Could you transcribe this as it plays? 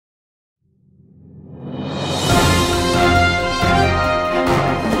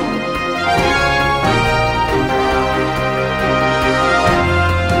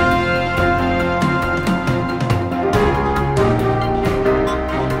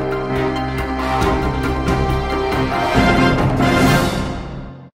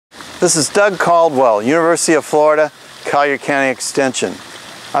This is Doug Caldwell, University of Florida, Collier County Extension.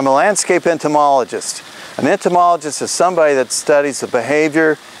 I'm a landscape entomologist. An entomologist is somebody that studies the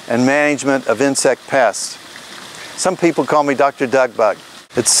behavior and management of insect pests. Some people call me Dr. Doug Bug.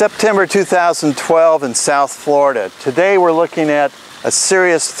 It's September 2012 in South Florida. Today we're looking at a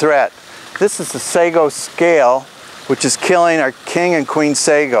serious threat. This is the Sago scale, which is killing our king and queen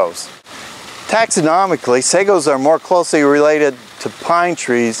Sagos. Taxonomically, Sagos are more closely related to pine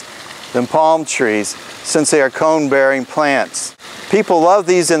trees than palm trees, since they are cone-bearing plants. People love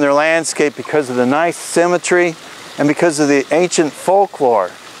these in their landscape because of the nice symmetry and because of the ancient folklore.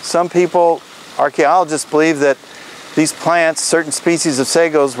 Some people, archaeologists, believe that these plants, certain species of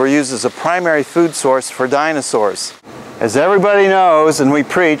Sagos, were used as a primary food source for dinosaurs. As everybody knows, and we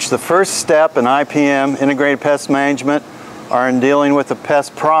preach, the first step in IPM, Integrated Pest Management, or in dealing with a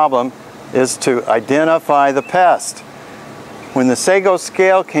pest problem, is to identify the pest. When the Sago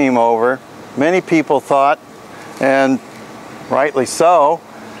scale came over, many people thought, and rightly so,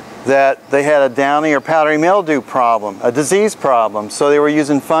 that they had a downy or powdery mildew problem, a disease problem, so they were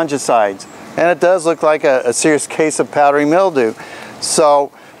using fungicides. And it does look like a serious case of powdery mildew.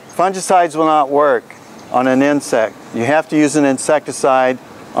 So fungicides will not work on an insect. You have to use an insecticide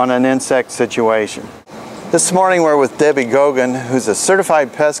on an insect situation. This morning we're with Debbie Gogan, who's a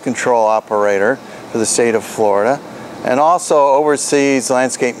Certified Pest Control Operator for the state of Florida, and also oversees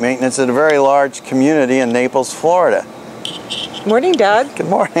landscape maintenance at a very large community in Naples, Florida. Morning, Doug. Good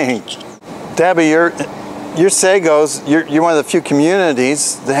morning. Debbie, your Sagos, you're one of the few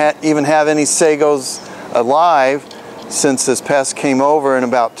communities that even have any Sagos alive since this pest came over in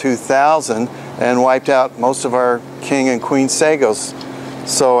about 2000 and wiped out most of our king and queen Sagos.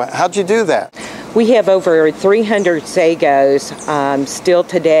 So how'd you do that? We have over 300 Sagos still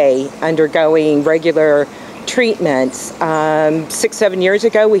today undergoing regular treatments. 6-7 years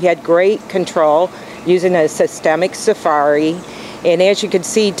ago we had great control using a systemic safari, and as you can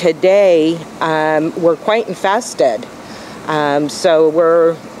see today we're quite infested. So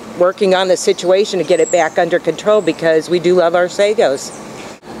we're working on the situation to get it back under control because we do love our Sagos.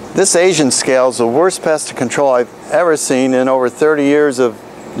 This Asian scale is the worst pest to control I've ever seen in over 30 years of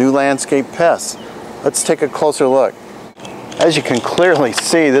new landscape pests. Let's take a closer look. As you can clearly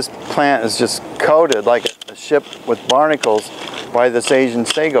see, this plant is just coated like a ship with barnacles by this Asian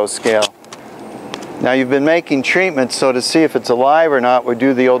Sago scale. Now you've been making treatments, so to see if it's alive or not, we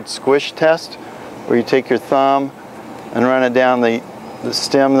do the old squish test, where you take your thumb and run it down the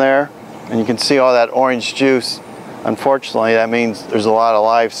stem there, and you can see all that orange juice. Unfortunately, that means there's a lot of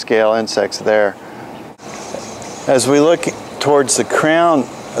live scale insects there. As we look towards the crown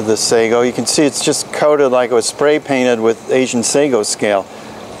of the Sago, you can see it's just coated like it was spray painted with Asian Sago scale.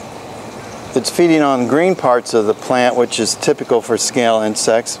 It's feeding on green parts of the plant, which is typical for scale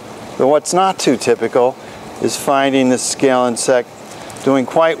insects. But what's not too typical is finding this scale insect doing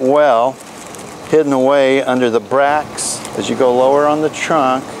quite well, hidden away under the bracts as you go lower on the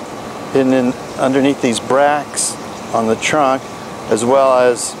trunk, hidden in underneath these bracts on the trunk, as well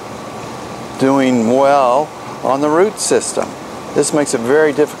as doing well on the root system. This makes it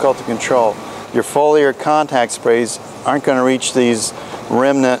very difficult to control. Your foliar contact sprays aren't going to reach these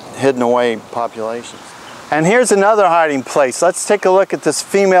remnant hidden away populations. And here's another hiding place. Let's take a look at this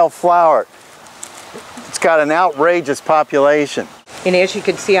female flower. It's got an outrageous population. And as you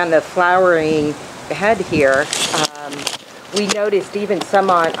can see on the flowering head here, we noticed even some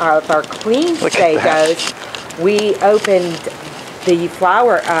of our queen Sagos, we opened the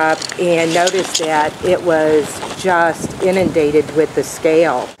flower up and noticed that it was just inundated with the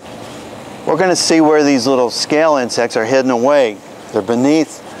scale. We're going to see where these little scale insects are hidden away. They're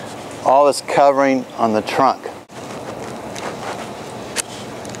beneath all this covering on the trunk.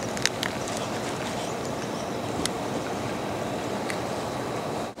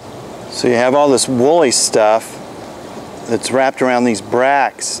 So you have all this woolly stuff that's wrapped around these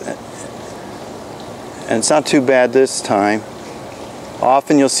bracts, and it's not too bad this time.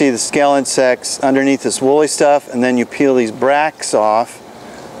 Often you'll see the scale insects underneath this woolly stuff, and then you peel these bracts off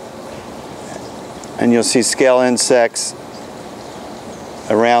and you'll see scale insects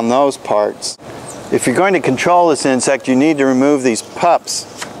around those parts. If you're going to control this insect, you need to remove these pups,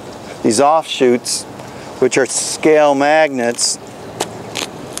 these offshoots, which are scale magnets.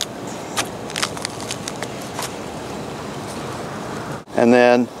 And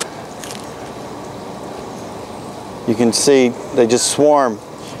then you can see they just swarm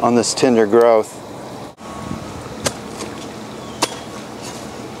on this tender growth.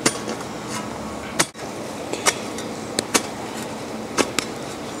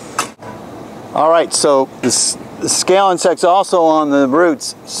 All right, so The scale insect's also on the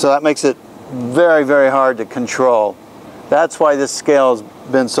roots, so that makes it very, very hard to control. That's why this scale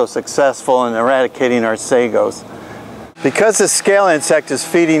has been so successful in eradicating our sagos. Because the scale insect is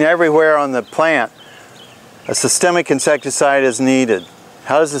feeding everywhere on the plant, a systemic insecticide is needed.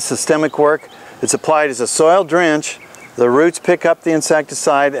 How does the systemic work? It's applied as a soil drench. The roots pick up the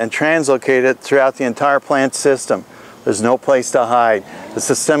insecticide and translocate it throughout the entire plant system. There's no place to hide. The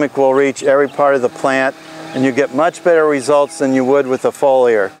systemic will reach every part of the plant, and you get much better results than you would with a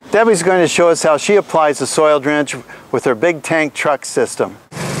foliar. Debbie's going to show us how she applies the soil drench with her big tank truck system.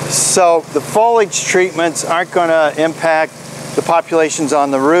 So the foliage treatments aren't going to impact the populations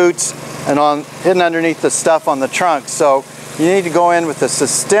on the roots and hidden underneath the stuff on the trunk. So you need to go in with a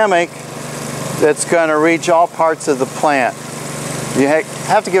systemic that's going to reach all parts of the plant. You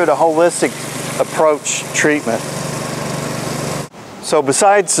have to give it a holistic approach treatment. So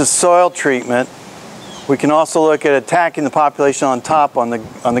besides the soil treatment, we can also look at attacking the population on top on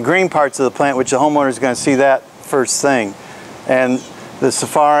the green parts of the plant, which the homeowner is going to see that first thing. And the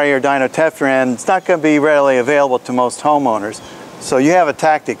safari or DINOTEFURAN, it's not going to be readily available to most homeowners. So you have a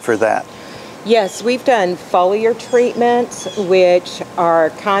tactic for that. Yes, we've done foliar treatments, which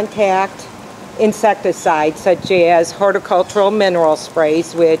are contact insecticides such as horticultural mineral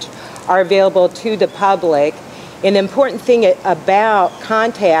sprays, which are available to the public. An important thing about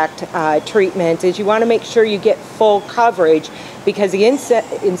contact treatments is you want to make sure you get full coverage, because the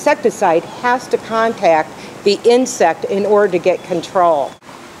insecticide has to contact the insect in order to get control.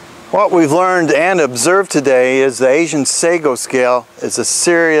 What we've learned and observed today is the Asian sago scale is a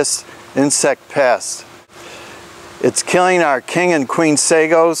serious insect pest. It's killing our king and queen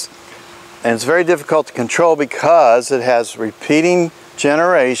sagos, and it's very difficult to control because it has repeating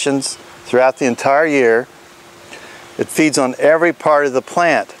generations throughout the entire year. It feeds on every part of the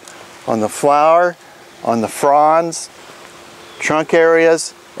plant, on the flower, on the fronds, trunk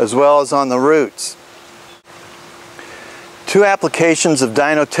areas, as well as on the roots. 2 applications of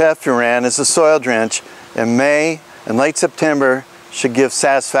DINOTEFURAN as a soil drench in May and late September should give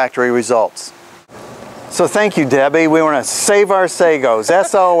satisfactory results. So thank you, Debbie. We want to save our sagos,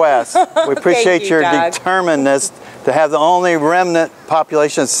 SOS. We appreciate your determinedness to have the only remnant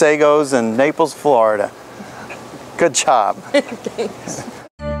population of sagos in Naples, Florida. Good job. Thanks.